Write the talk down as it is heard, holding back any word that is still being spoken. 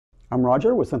I'm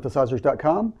Roger with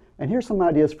synthesizers.com, and here's some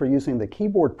ideas for using the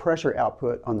keyboard pressure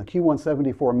output on the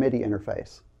Q174 MIDI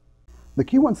interface. The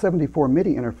Q174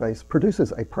 MIDI interface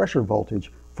produces a pressure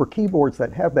voltage for keyboards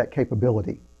that have that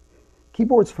capability.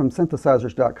 Keyboards from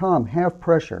synthesizers.com have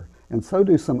pressure, and so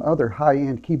do some other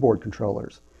high-end keyboard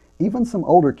controllers, even some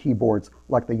older keyboards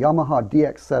like the Yamaha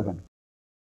DX7.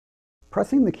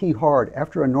 Pressing the key hard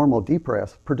after a normal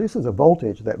depress produces a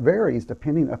voltage that varies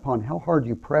depending upon how hard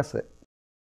you press it.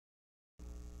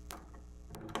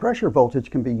 Pressure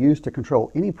voltage can be used to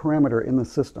control any parameter in the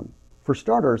system. For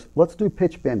starters, let's do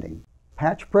pitch bending.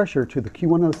 Patch pressure to the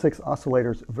Q106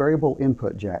 oscillator's variable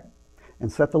input jack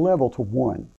and set the level to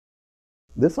 1.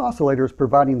 This oscillator is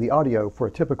providing the audio for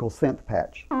a typical synth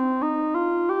patch.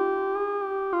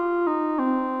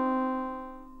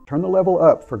 Turn the level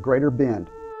up for greater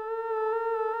bend.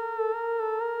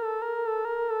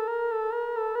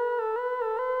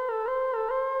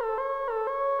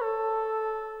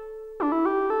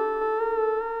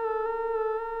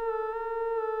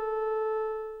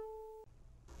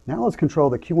 Now let's control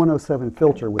the Q107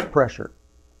 filter with pressure.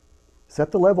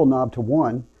 Set the level knob to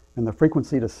 1 and the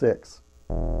frequency to 6.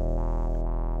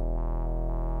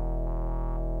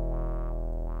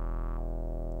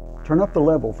 Turn up the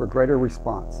level for greater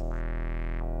response.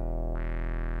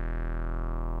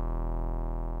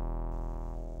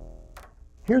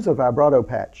 Here's a vibrato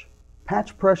patch.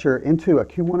 Patch pressure into a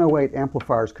Q108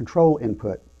 amplifier's control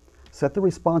input. Set the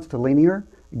response to linear,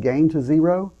 gain to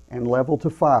 0, and level to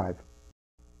 5.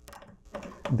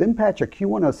 Then patch a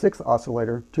Q106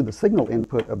 oscillator to the signal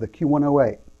input of the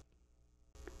Q108.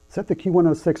 Set the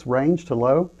Q106 range to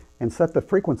low and set the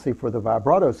frequency for the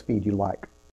vibrato speed you like.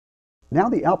 Now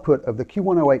the output of the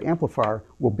Q108 amplifier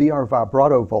will be our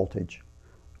vibrato voltage.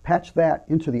 Patch that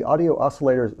into the audio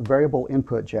oscillator's variable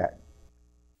input jack.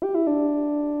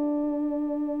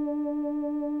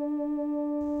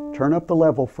 Turn up the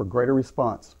level for greater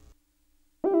response.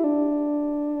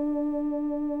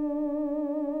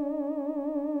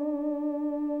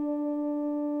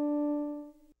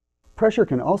 Pressure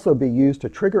can also be used to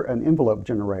trigger an envelope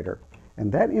generator,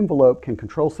 and that envelope can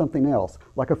control something else,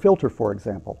 like a filter, for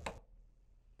example.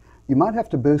 You might have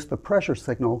to boost the pressure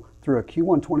signal through a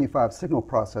Q125 signal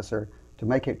processor to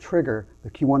make it trigger the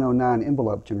Q109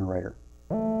 envelope generator.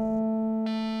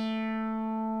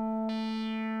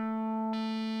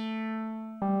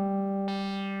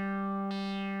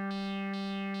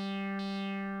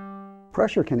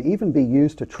 Pressure can even be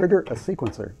used to trigger a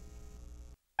sequencer.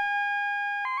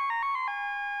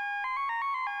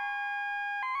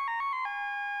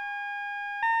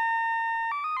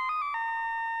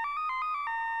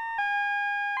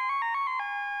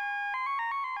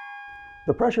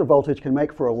 The pressure voltage can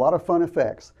make for a lot of fun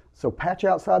effects, so patch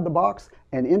outside the box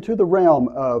and into the realm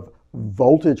of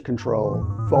voltage control.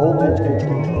 Voltage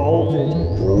control. Voltage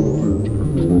control.